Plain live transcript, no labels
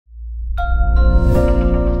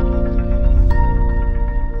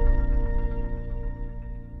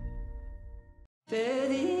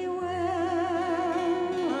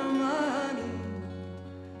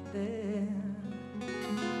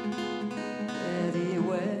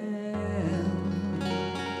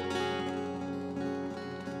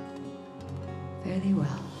pretty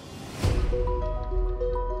well.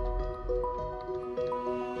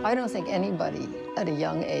 I don't think anybody at a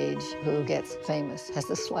young age who gets famous has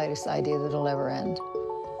the slightest idea that it'll ever end.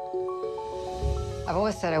 I've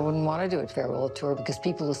always said I wouldn't want to do a farewell tour because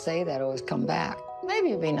people who say that always come back. Maybe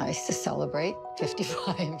it'd be nice to celebrate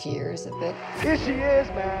 55 years of it. Here she is,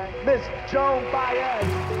 man, Miss Joan Baez.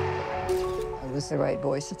 I was the right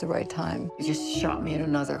voice at the right time. It just shot me in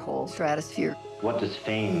another whole stratosphere. What does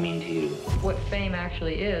fame mean to you? What fame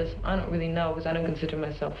actually is, I don't really know because I don't consider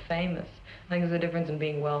myself famous. I think there's a difference in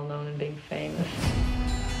being well-known and being famous.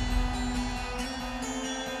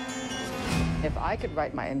 If I could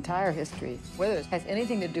write my entire history, whether it has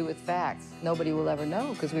anything to do with facts, nobody will ever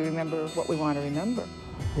know because we remember what we want to remember.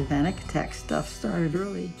 The panic attack stuff started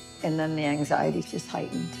early, and then the anxiety just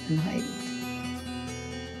heightened and heightened.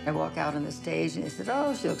 I walk out on the stage and they said,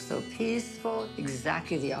 oh, she looks so peaceful.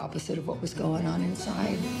 Exactly the opposite of what was going on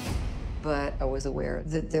inside. But I was aware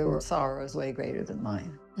that there were sorrows way greater than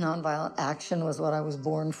mine. Nonviolent action was what I was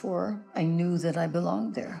born for. I knew that I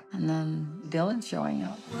belonged there. And then Dylan showing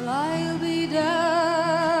up. Well, I'll be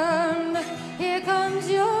damned. Here comes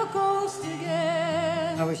your ghost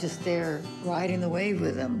again. I was just there riding the wave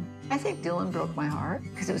with him. I think Dylan broke my heart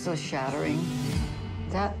because it was so shattering.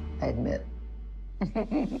 That I admit.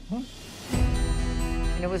 And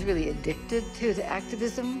I was really addicted to the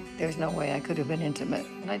activism. There's no way I could have been intimate,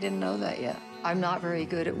 and I didn't know that yet. I'm not very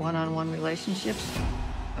good at one-on-one relationships.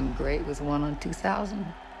 I'm great with one on 2,000.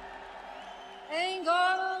 Ain't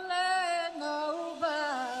gonna let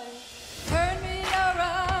nobody turn me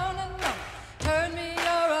around and no, turn me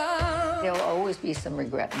around. There'll always be some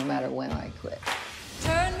regret no matter when I quit.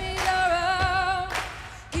 Turn me around,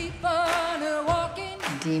 keep on walking.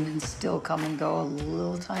 Demons still come and go a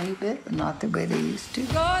little tiny bit, but not the way they used to.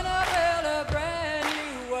 Gonna build a brand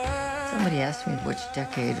new world. Somebody asked me which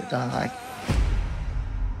decade did I like.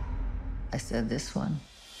 I said this one.